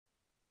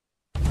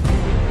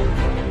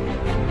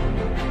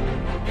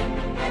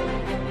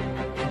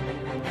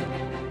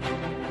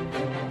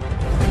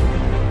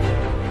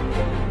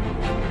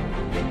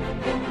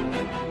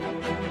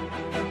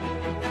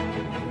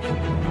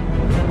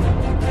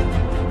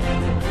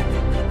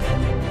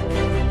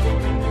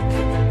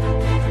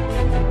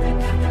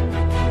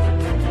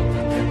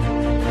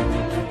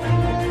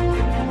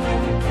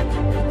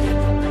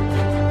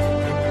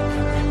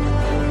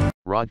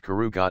Rod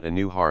Carew got a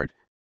new heart,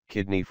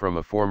 kidney from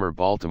a former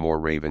Baltimore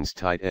Ravens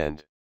tight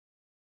end.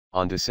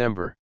 On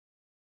December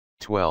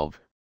 12,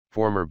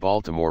 former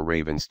Baltimore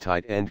Ravens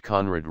tight end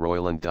Konrad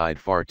Reuland died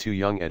far too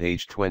young at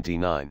age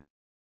 29.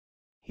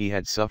 He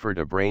had suffered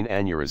a brain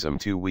aneurysm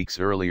 2 weeks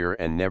earlier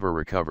and never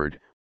recovered,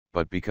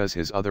 but because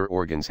his other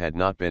organs had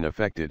not been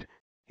affected,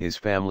 his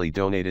family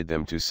donated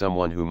them to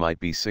someone who might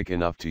be sick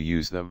enough to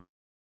use them.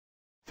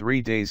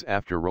 3 days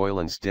after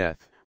Reuland's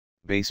death,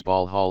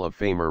 Baseball Hall of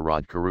Famer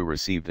Rod Carew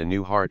received a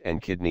new heart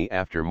and kidney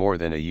after more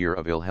than a year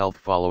of ill health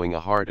following a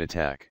heart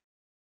attack.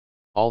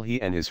 All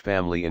he and his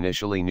family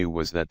initially knew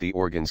was that the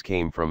organs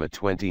came from a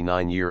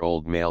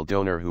 29-year-old male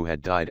donor who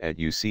had died at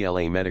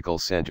UCLA Medical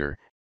Center,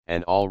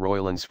 and all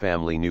Reuland's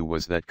family knew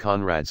was that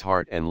Konrad's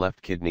heart and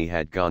left kidney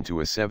had gone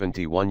to a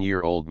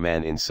 71-year-old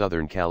man in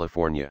Southern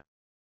California.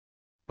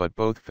 But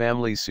both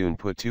families soon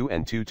put two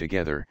and two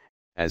together,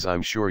 as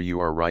I'm sure you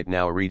are right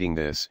now reading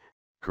this.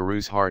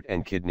 Carew's heart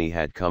and kidney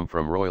had come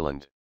from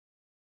Reuland.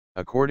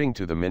 According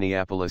to the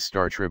Minneapolis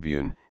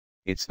Star-Tribune,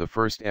 it's the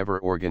first ever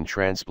organ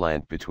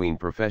transplant between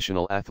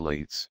professional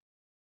athletes.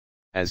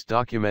 As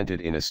documented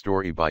in a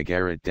story by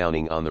Garrett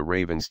Downing on the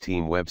Ravens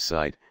team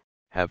website,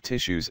 "Have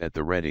tissues at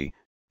the ready."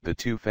 The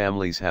two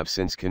families have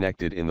since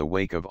connected in the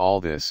wake of all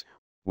this,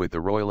 with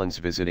the Reulands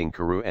visiting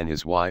Carew and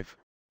his wife,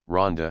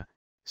 Rhonda,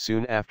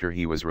 soon after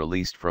he was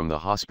released from the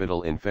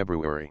hospital in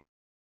February.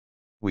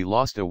 "We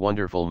lost a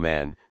wonderful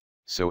man,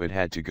 so it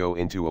had to go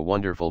into a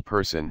wonderful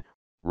person,"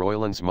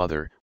 Reuland's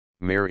mother,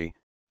 Mary,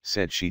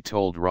 said. She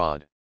told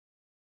Rod,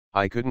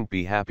 "I couldn't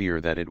be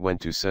happier that it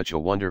went to such a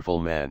wonderful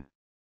man,"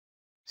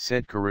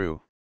 said Carew,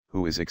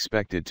 who is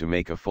expected to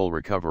make a full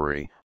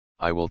recovery.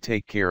 "I will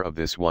take care of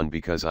this one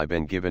because I've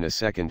been given a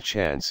second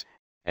chance,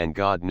 and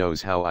God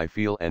knows how I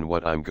feel and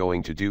what I'm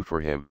going to do for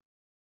him."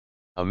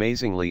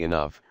 Amazingly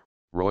enough,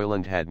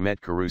 Reuland had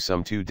met Carew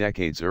some 2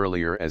 decades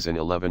earlier as an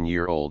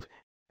 11-year-old,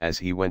 as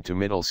he went to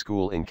middle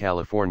school in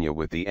California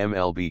with the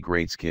MLB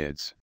greats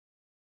kids.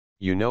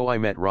 "You know, I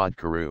met Rod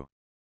Carew,"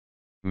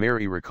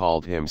 Mary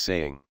recalled him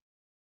saying.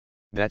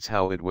 "That's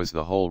how it was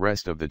the whole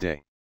rest of the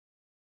day.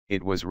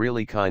 It was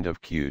really kind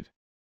of cute.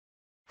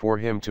 For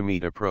him to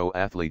meet a pro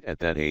athlete at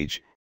that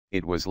age,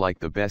 it was like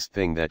the best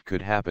thing that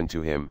could happen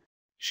to him,"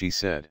 she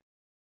said.